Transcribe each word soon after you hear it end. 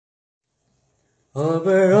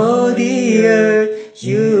Over all the earth,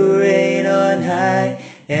 you reign on high.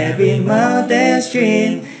 Every mountain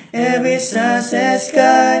stream, every sunset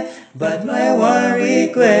sky. But my one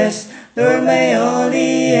request, Lord, my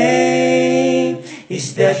only aim,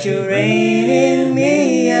 is that you reign in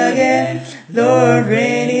me again. Lord,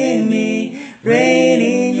 reign in me. Reign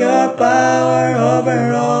in your power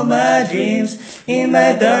over all my dreams. In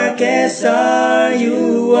my darkest hour,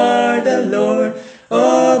 you are the Lord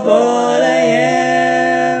of all I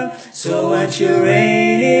am. So won't you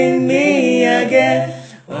reign in me again,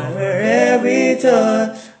 over every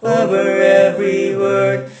thought, over every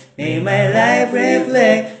word. May my life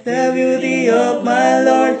reflect the beauty of my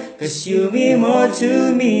Lord, 'cause you mean more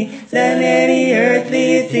to me than any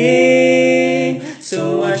earthly thing.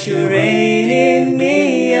 So won't you reign in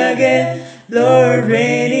me again, Lord,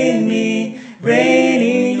 reign in me. Reign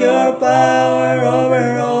in your power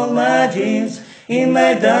over all my dreams. In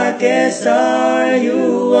my darkest hour,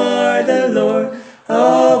 you are the Lord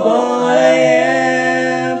of all I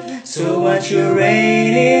am. So won't you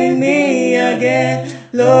reign in me again,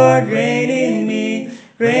 Lord, reign in me.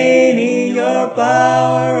 Reign in your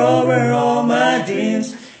power over all my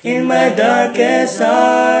dreams. In my darkest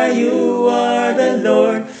hour, you are the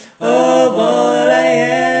Lord of all I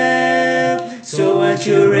am. So won't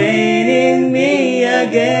you reign in me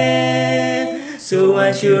again? So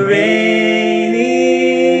won't you reign in